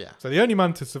crash. Yeah. So the only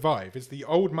man to survive is the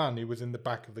old man who was in the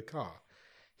back of the car.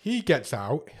 He gets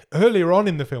out. Earlier on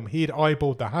in the film, he had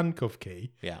eyeballed the handcuff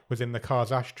key. Yeah. Was in the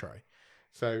car's ashtray.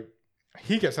 So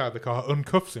he gets out of the car,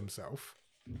 uncuffs himself,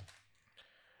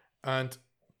 and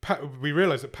we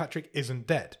realise that Patrick isn't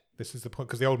dead. This is the point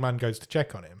because the old man goes to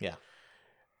check on him. Yeah.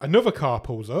 Another car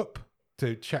pulls up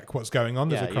to check what's going on.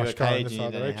 There's Yeah, a crash you car okay? on the Do you side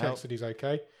of need the road. any help? Checks that he's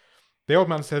okay. The old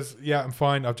man says, "Yeah, I'm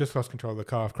fine. I've just lost control of the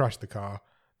car. I've crashed the car."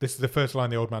 This is the first line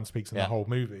the old man speaks in the whole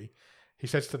movie. He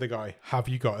says to the guy, "Have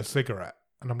you got a cigarette?"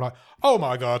 And I'm like, "Oh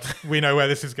my god, we know where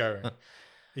this is going."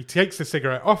 He takes the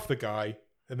cigarette off the guy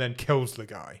and then kills the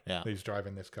guy who's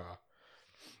driving this car.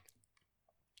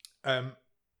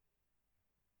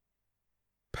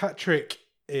 Patrick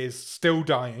is still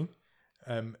dying.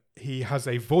 He has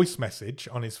a voice message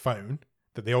on his phone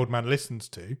that the old man listens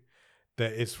to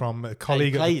that is from a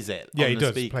colleague. He plays it. Yeah, on he the does.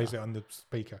 Speaker. Plays it on the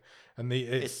speaker. And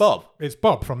It's Bob. It's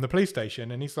Bob from the police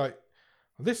station. And he's like,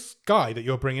 this guy that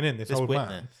you're bringing in, this old witness.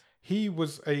 man, he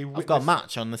was a witness. I've got a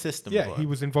match on the system. Yeah, for he him.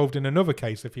 was involved in another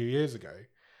case a few years ago.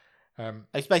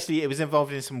 It's basically, it was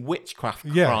involved in some witchcraft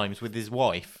Yeah. crimes with his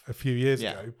wife. A few years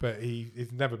Yeah. ago, but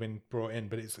he's never been brought in.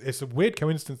 But it's a weird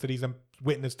coincidence that he's a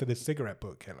witness to this cigarette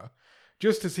butt killer.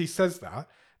 Just as he says that,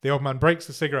 the old man breaks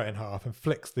the cigarette in half and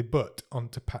flicks the butt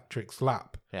onto Patrick's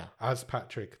lap Yeah. as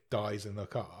Patrick dies in the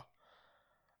car.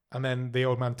 And then the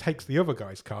old man takes the other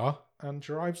guy's car and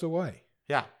drives away.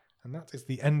 Yeah. And that is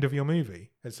the end of your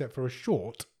movie, except for a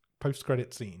short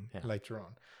post-credit scene later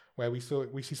on, where we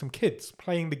see some kids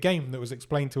playing the game that was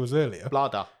explained to us earlier,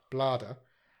 Blada.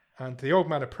 And the old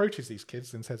man approaches these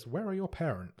kids and says, "Where are your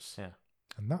parents?" Yeah.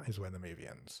 And that is where the movie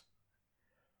ends.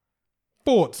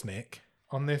 Thoughts, Nick,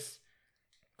 on this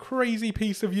crazy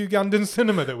piece of Ugandan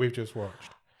cinema that we've just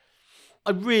watched?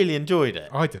 I really enjoyed it.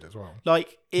 I did as well.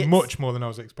 Like, it's Much more than I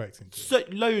was expecting to. so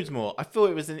loads more. I thought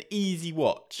it was an easy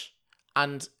watch,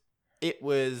 and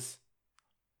it's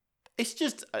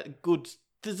just a good.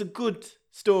 There's a good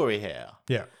story here,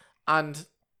 Yeah. and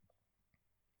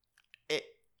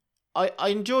I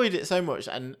enjoyed it so much,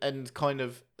 and kind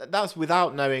of that's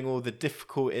without knowing all the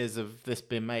difficulties of this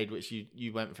being made, which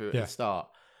you went through at the start.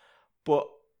 But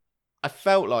I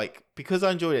felt like because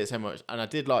I enjoyed it so much, and I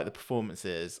did like the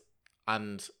performances,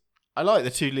 and I like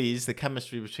the two leads, the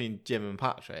chemistry between Jim and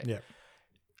Patrick. Yeah.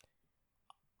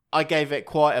 I gave it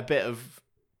quite a bit of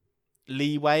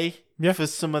leeway for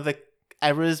some of the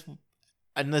errors,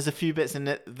 and there's a few bits in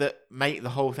it that make the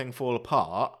whole thing fall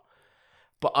apart.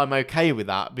 But I'm okay with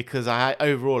that because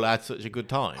overall I had such a good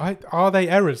time. Are they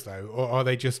errors though, or are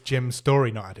they just Jim's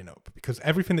story not adding up? Because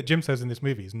everything that Jim says in this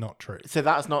movie is not true. So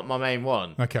that's not my main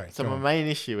one. Okay. So go my on. main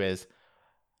issue is,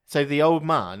 so the old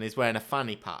man is wearing a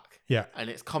fanny pack. Yeah. And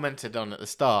it's commented on at the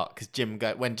start because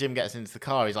when Jim gets into the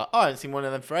car, he's like, "Oh, I haven't seen one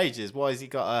of them for ages. Why has he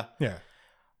got a?" Yeah.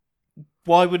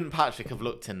 Why wouldn't Patrick have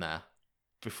looked in there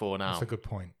before now? That's a good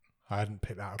point. I hadn't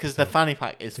picked that up. Because the fanny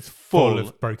pack is it's full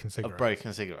of broken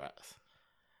cigarettes.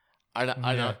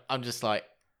 I'm just like,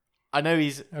 I know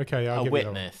he's Okay, I'll a give you that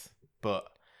one. witness, but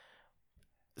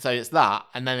so it's that,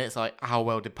 and then it's like, how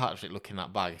well did Patrick look in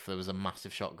that bag if there was a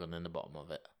massive shotgun in the bottom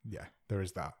of it? Yeah, there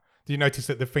is that. Do you notice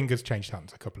that the fingers changed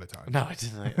hands a couple of times? No, I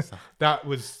didn't notice that. That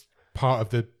was part of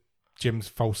the Jim's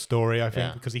false story, I think,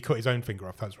 Yeah. because he cut his own finger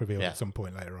off. That's revealed Yeah. at some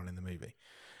point later on in the movie.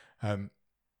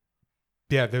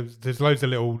 Yeah, there's loads of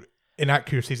little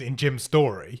inaccuracies in Jim's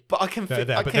story. But I can, They're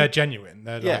there, but they're genuine.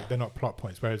 They're Yeah. they're not plot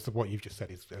points. Whereas what you've just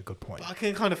said is a good point. I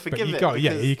can kind of But forgive you it. got,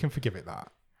 yeah, because you can forgive it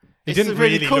that. He it's didn't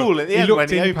really cool look, at the he end looked when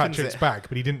he in opens Patrick's it. bag,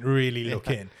 but he didn't really look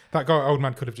in. That guy, old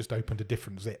man, could have just opened a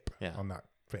different zip Yeah. on that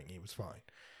thing. He was fine.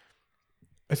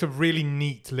 It's a really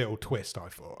neat little twist, I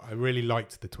thought. I really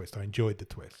liked the twist. I enjoyed the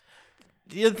twist.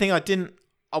 The other thing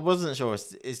I wasn't sure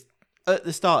is at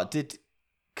the start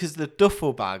because the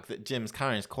duffel bag that Jim's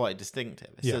carrying is quite distinctive.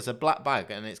 So Yeah. it's a black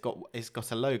bag and it's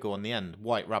got a logo on the end,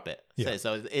 White Rabbit. Yeah.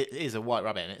 So it is a White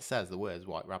Rabbit and it says the words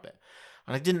White Rabbit.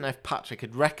 And I didn't know if Patrick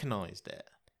had recognised it,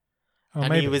 Oh, and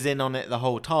maybe. he was in on it the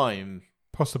whole time.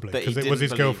 Possibly, that he because it was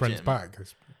didn't his believe girlfriend's Jim. bag,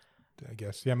 I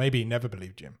guess. Yeah, maybe he never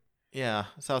believed Jim. Yeah,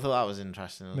 so I thought that was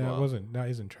interesting as No, well. it wasn't. That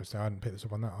is interesting. I hadn't picked this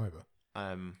up on that either.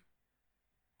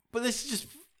 But this is just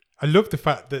I love the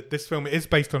fact that this film is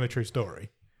based on a true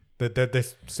story. That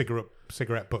this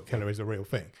cigarette butt killer is a real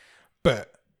thing.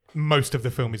 But most of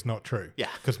the film is not true. Yeah.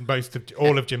 Because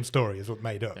all of Jim's story is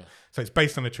made up. Yeah. So it's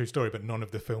based on a true story, but none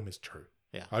of the film is true.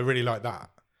 Yeah. I really like that.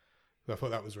 I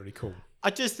thought that was really cool. I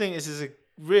just think this is a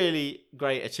really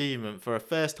great achievement for a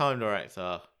first-time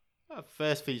director, a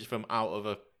first feature film out of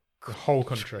a The whole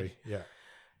country, yeah.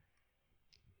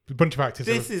 a bunch of actors.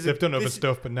 They've done other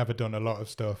stuff, but never done a lot of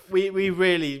stuff. We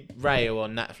really rail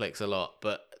on Netflix a lot,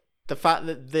 but the fact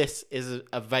that this is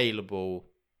available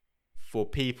for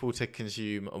people to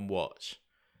consume and watch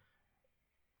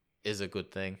is a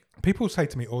good thing. People say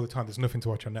to me all the time, "There's nothing to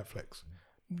watch on Netflix."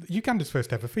 Uganda's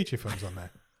first ever feature film's on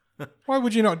there. Why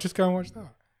would you not just go and watch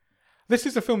that? This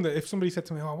is a film that if somebody said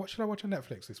to me, "Oh, what should I watch on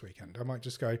Netflix this weekend?" I might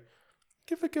just go,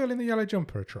 "Give The Girl in the Yellow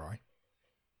Jumper a try.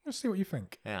 Let's see what you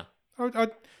think." Yeah.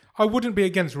 I wouldn't be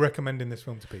against recommending this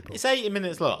film to people. It's 80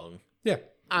 minutes long. Yeah.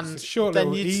 And it's a short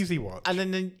little easy watch. And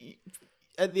then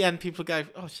at the end, people go,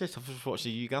 "Oh shit, I've just watched a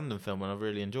Ugandan film and I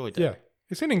really enjoyed it." Yeah.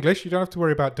 It's in English. You don't have to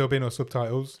worry about dubbing or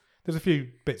subtitles. There's a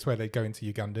few bits where they go into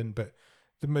Ugandan, but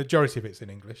the majority of it's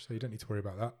in English, so you don't need to worry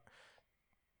about that.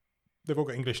 They've all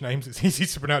got English names. It's easy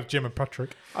to pronounce Jim and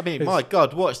Patrick. I mean, my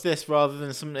God, watch this rather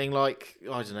than something like,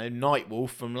 I don't know, Nightwolf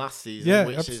from last season. Yeah,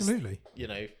 which absolutely.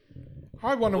 Is,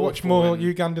 I want to watch more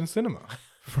Ugandan cinema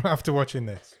after watching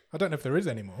this. I don't know if there is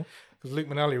anymore, because Luke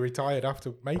Manali retired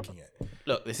after making it.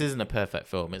 Look, this isn't a perfect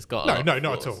film. It's got No,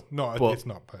 not at all. It's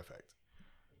not perfect.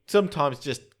 Sometimes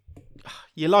just,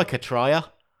 you like a trier.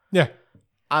 Yeah.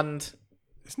 And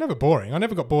it's never boring. I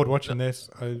never got bored watching this.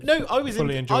 I was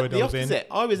the opposite.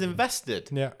 I was invested.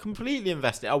 Yeah. Completely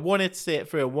invested. I wanted to see it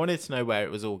through. I wanted to know where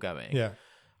it was all going. Yeah.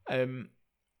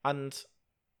 And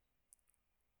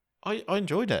I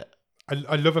enjoyed it.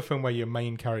 I love a film where your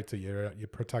main character, your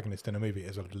protagonist in a movie,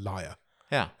 is a liar.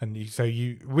 Yeah. And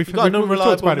we've got an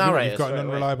unreliable narrator. You've got an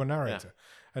unreliable narrator.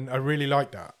 Yeah. And I really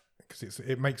like that because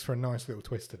it makes for a nice little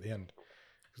twist at the end.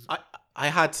 I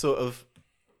had sort of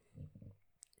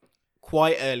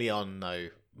quite early on, though,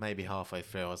 maybe halfway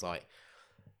through, I was like,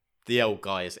 the old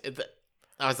guys.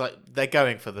 I was like, they're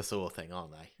going for the Saw thing,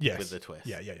 aren't they? Yes. With the twist.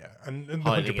 Yeah. And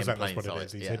 100% that's what it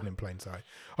is. He's hidden in plain sight.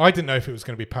 I didn't know if it was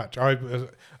going to be Patrick.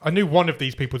 I knew one of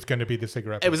these people was going to be the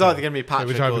cigarette. It was either going to be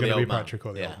Patrick or the old man. It was either going to be Patrick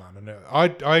or the old man.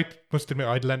 And I must admit,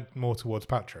 I'd lent more towards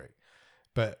Patrick.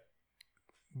 But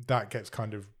that gets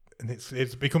kind of... And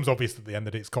it becomes obvious at the end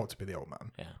that it's got to be the old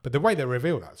man. Yeah. But the way they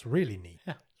reveal that's really neat.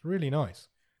 Yeah. It's really nice.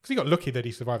 Because he got lucky that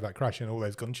he survived that crash and all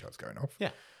those gunshots going off. Yeah.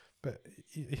 But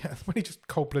when he just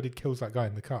cold-blooded kills that guy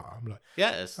in the car, I'm like,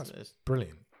 that's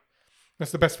brilliant.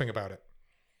 That's the best thing about it.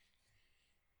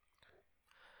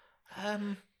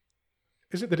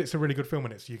 Is it that it's a really good film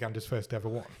and it's Uganda's first ever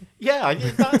one? Yeah,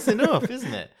 that's enough,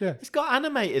 isn't it? Yeah. It's got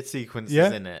animated sequences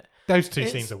in it. Those two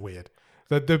scenes are weird.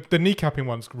 The kneecapping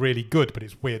one's really good, but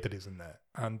it's weird that it's in there.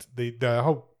 And the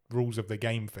whole rules of the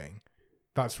game thing,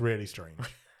 that's really strange.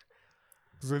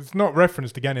 It's not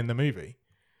referenced again in the movie.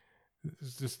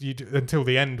 It's just until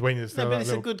the end when it's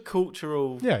a good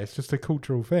cultural. Yeah, it's just a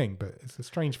cultural thing, but it's a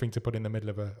strange thing to put in the middle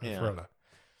of a thriller.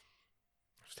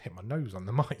 I just hit my nose on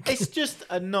the mic. It's just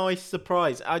a nice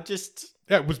surprise.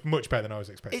 It was much better than I was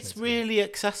expecting. It's really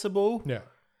accessible. Yeah,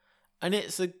 and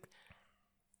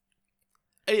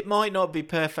it might not be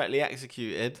perfectly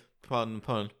executed, pardon the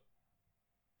pun,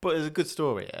 but it's a good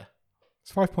story. Yeah,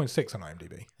 it's 5.6 on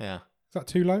IMDb. Yeah, is that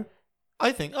too low?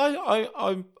 I think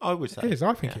I would say it is.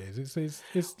 I think it is.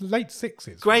 It's late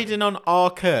sixes. Grading on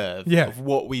our curve of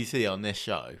what we see on this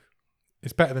show.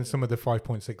 It's better than some of the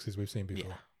 5.6s we've seen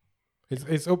before. Yeah.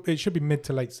 It should be mid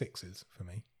to late sixes for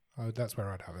me. That's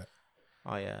where I'd have it.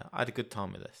 I had a good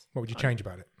time with this. What would you change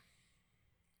about it?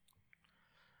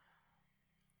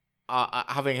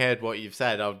 Having heard what you've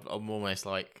said, I'm almost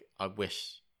like I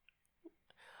wish.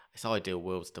 It's ideal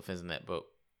world stuff, isn't it? But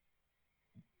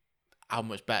how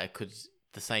much better could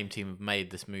the same team have made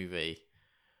this movie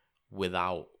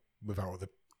without all the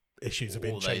issues of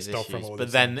being chased off from all the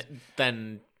But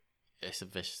then it's a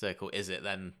vicious circle. Is it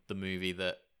then the movie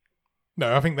that?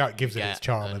 No, I think that gives it its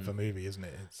charm of a movie, isn't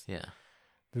it?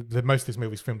 The most of this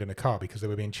movie's filmed in a car because they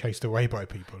were being chased away by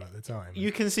people at the time.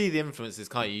 You can see the influences,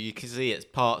 can't you? You can see it's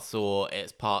part Saw,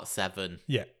 it's part Seven.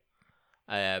 Yeah.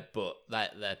 But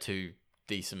they're two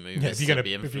decent movies. Yeah,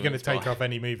 if you're gonna take off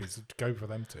any movies, go for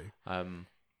them too.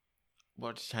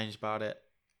 What to change about it?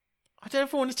 I don't know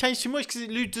if I want to change too much because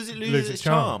does it lose its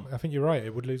charm? I think you're right.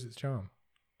 It would lose its charm.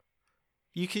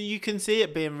 You can see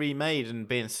it being remade and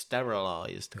being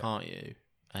sterilised, can't you?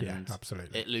 And yeah,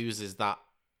 absolutely. It loses that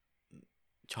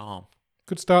charm.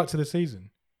 Good start to the season.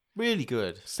 Really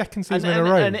good. Second season in a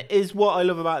row. And it is what I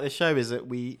love about this show is that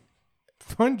we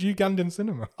find Ugandan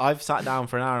cinema. I've sat down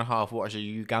for an hour and a half watched a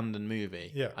Ugandan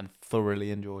movie and thoroughly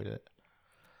enjoyed it.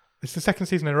 It's the second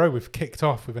season in a row we've kicked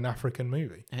off with an African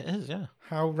movie. It is, yeah.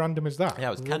 How random is that? Yeah,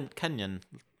 it was Kenyan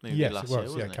movie last year,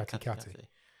 wasn't it? Kati.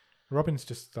 Robin's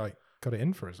just got it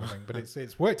in for us, I think. But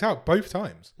it's worked out both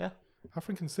times. Yeah.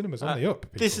 African cinema's on the up.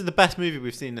 People. This is the best movie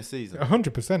we've seen this season.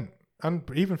 100%. And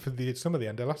even for some of the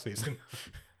end of last season.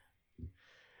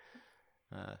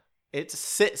 It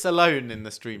sits alone in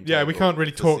the stream table. Yeah, we can't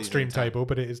really for talk season stream 10. table,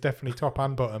 but it is definitely top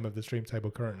and bottom of the stream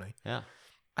table currently. Yeah.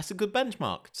 That's a good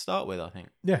benchmark to start with, I think.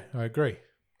 Yeah, I agree.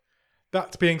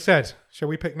 That being said, shall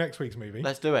we pick next week's movie?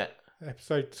 Let's do it.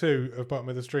 Episode 2 of Bottom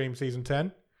of the Stream, Season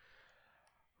 10.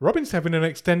 Robin's having an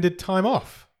extended time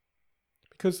off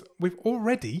because we've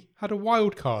already had a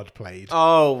wild card played.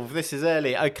 Oh, this is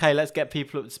early. Okay, let's get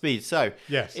people up to speed. So,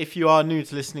 Yes. if you are new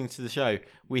to listening to the show,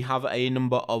 we have a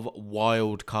number of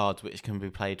wild cards which can be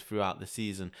played throughout the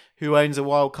season. Who owns a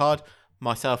wild card?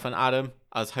 Myself and Adam,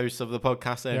 as hosts of the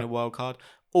podcast, own a wild card.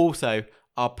 Also,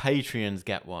 our Patreons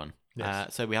get one.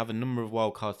 Yes. So we have a number of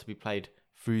wild cards to be played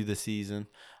through the season.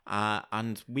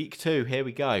 And week 2, here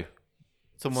we go.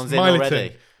 Someone's in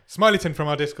already. Smileyton from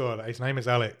our Discord. His name is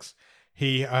Alex.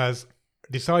 He has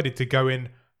decided to go in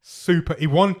super. He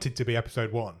wanted to be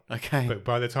episode 1. Okay. But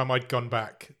by the time he'd got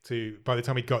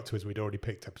to us, we'd already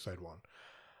picked episode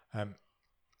 1.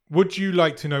 Would you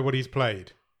like to know what he's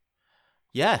played?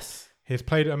 Yes. He's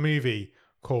played a movie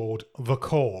called The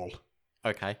Call.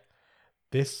 Okay.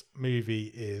 This movie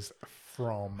is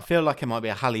from... I feel like it might be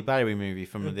a Halle Berry movie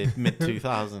from the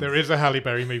mid-2000s. There is a Halle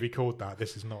Berry movie called that.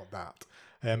 This is not that.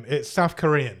 It's South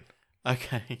Korean.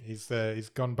 Okay. He's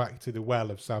gone back to the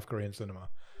well of South Korean cinema.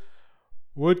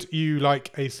 Would you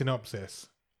like a synopsis?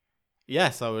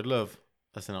 Yes, I would love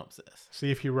a synopsis. See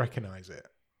if you recognise it.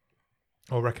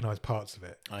 Or recognise parts of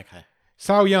it. Okay.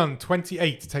 Sao Yun,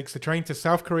 28, takes the train to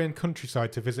South Korean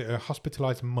countryside to visit her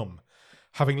hospitalised mum.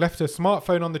 Having left her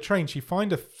smartphone on the train, she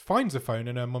finds a phone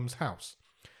in her mum's house.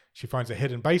 She finds a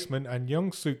hidden basement, and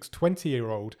Young Suk's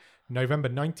 20-year-old November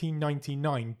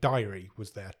 1999 diary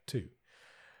was there too.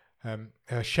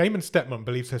 Her shaman stepmom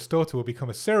believes her stepdaughter will become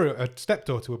a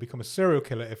serial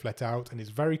killer if let out, and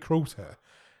is very cruel to her.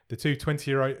 The two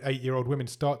 28-year-old women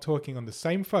start talking on the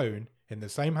same phone in the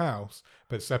same house,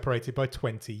 but separated by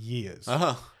 20 years.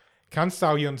 Oh. Can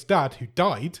Sao Yun's dad, who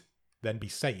died, then be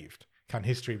saved? Can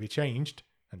history be changed,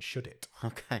 and should it?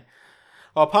 Okay.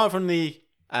 Well, apart from the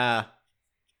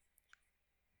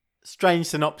strange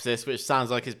synopsis, which sounds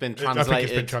like it's been translated. I think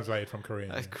it's been translated from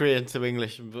Korean. Korean to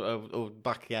English or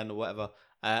back again or whatever.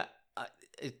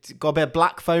 It's got a bit of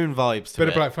Black Phone vibes to it. Bit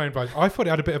of Black Phone vibes. I thought it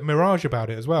had a bit of Mirage about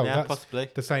it as well. Yeah, that's possibly.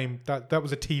 the same. That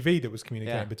was a TV that was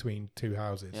communicating between two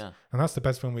houses. Yeah. And that's the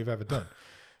best film we've ever done.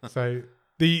 So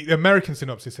the American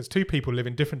synopsis says 2 people live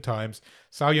in different times.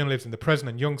 Sao Yun lives in the present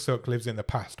and Young Suk lives in the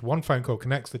past. One phone call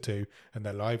connects the two and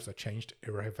their lives are changed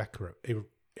irrevocably.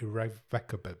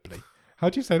 How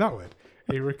do you say that word?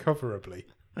 Irrecoverably.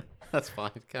 That's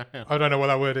fine. Carry on. I don't know what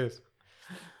that word is.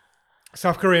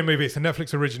 South Korean movie. It's a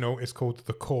Netflix original. It's called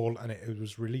The Call, and it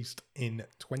was released in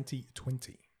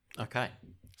 2020. Okay.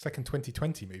 Second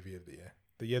 2020 movie of the year.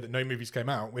 The year that no movies came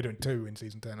out. We're doing 2 in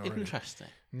season 10 already. Interesting.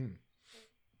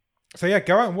 So yeah,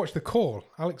 go out and watch The Call.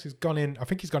 Alex has gone in. I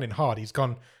think he's gone in hard. He's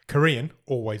gone Korean,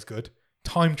 always good.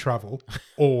 Time travel,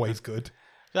 always good.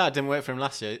 That didn't work for him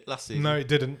last season. No, it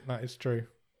didn't. That is true.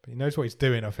 But he knows what he's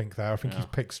doing, I think, there. I think he's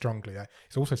picked strongly there.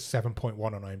 It's also 7.1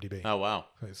 on IMDb. Oh, wow.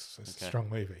 So it's a strong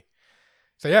movie.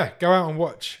 So yeah, go out and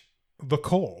watch The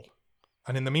Call.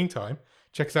 And in the meantime,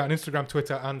 check us out on Instagram,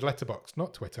 Twitter, and Letterboxd.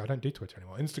 Not Twitter. I don't do Twitter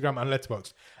anymore. Instagram and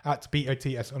Letterboxd at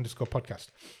BOTS_podcast.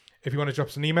 If you want to drop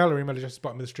us an email, our email address is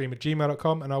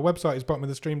bottomofthestream@gmail.com, and our website is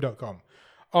bottomofthestream.com.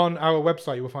 On our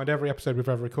website, you will find every episode we've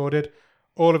ever recorded,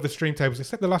 all of the stream tables,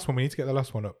 except the last one. We need to get the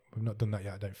last one up. We've not done that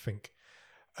yet, I don't think.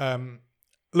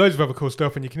 Loads of other cool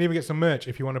stuff, and you can even get some merch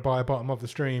if you want to buy a Bottom of the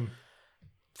Stream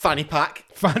Fanny pack.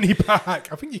 fanny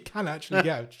pack. I think you can actually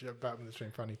get a Bottom of the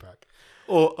Stream fanny pack.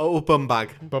 Or bum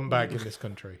bag. Bum bag in this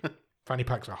country. Fanny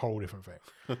pack's a whole different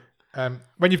thing.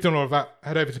 When you've done all of that,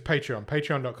 head over to Patreon,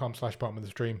 patreon.com/Bottom of the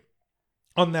Stream.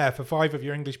 On there, for £5 of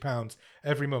your English pounds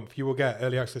every month, you will get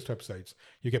early access to episodes.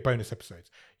 You get bonus episodes.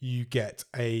 You get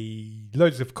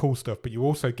loads of cool stuff, but you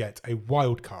also get a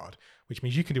wild card, which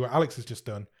means you can do what Alex has just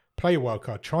done. Play a wild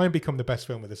card, try and become the best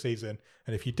film of the season,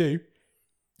 and if you do,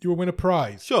 you will win a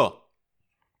prize. Sure.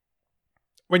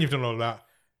 When you've done all of that,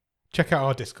 check out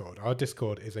our Discord. Our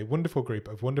Discord is a wonderful group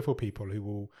of wonderful people who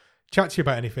will chat to you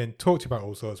about anything, talk to you about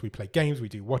all sorts. We play games, we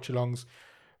do watch-alongs.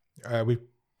 We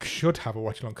should have a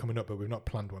watch-along coming up, but we've not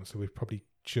planned one, so we probably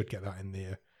should get that in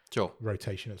the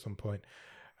rotation at some point.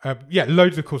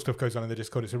 Loads of cool stuff goes on in the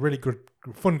Discord. It's a really good,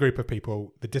 fun group of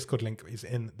people. The Discord link is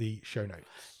in the show notes.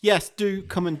 Yes, do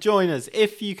come and join us.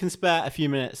 If you can spare a few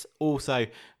minutes, also,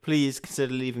 please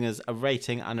consider leaving us a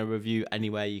rating and a review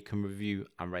anywhere you can review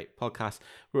and rate podcasts.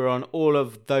 We're on all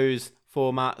of those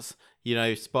formats,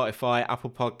 Spotify,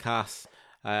 Apple Podcasts,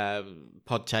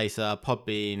 Podchaser,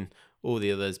 Podbean, all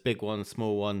the others, big ones,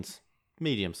 small ones.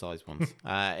 medium-sized ones.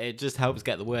 It just helps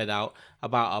get the word out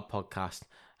about our podcast,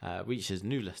 reaches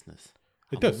new listeners.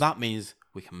 It does. That means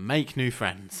we can make new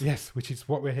friends. Yes, which is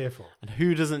what we're here for. And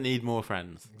who doesn't need more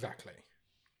friends? Exactly.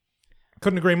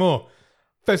 Couldn't agree more.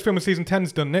 First film of season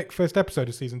 10's done, Nick. First episode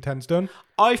of season 10's done.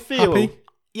 I feel... Happy?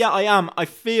 Yeah, I am. I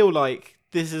feel like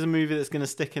this is a movie that's going to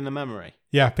stick in the memory.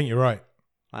 Yeah, I think you're right.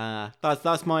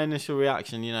 That's my initial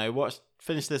reaction.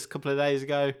 Finished this a couple of days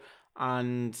ago,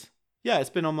 and yeah, it's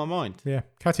been on my mind. Yeah,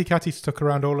 Catty stuck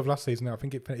around all of last season. I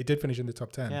think it did finish in the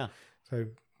top 10. Yeah. So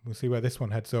we'll see where this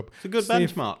one heads up. It's a good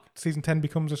benchmark. Season 10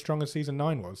 becomes as strong as season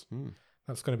 9 was.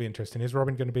 That's going to be interesting. Is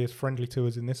Robin going to be as friendly to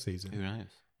us in this season? Who knows?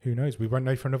 Who knows? We won't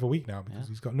know for another week now because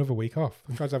he's got another week off.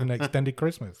 The guy's having an extended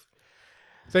Christmas.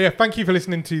 So yeah, thank you for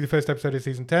listening to the first episode of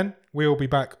season 10. We'll be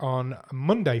back on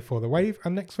Monday for The Wave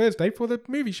and next Thursday for the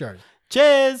movie show.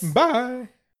 Cheers!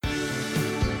 Bye!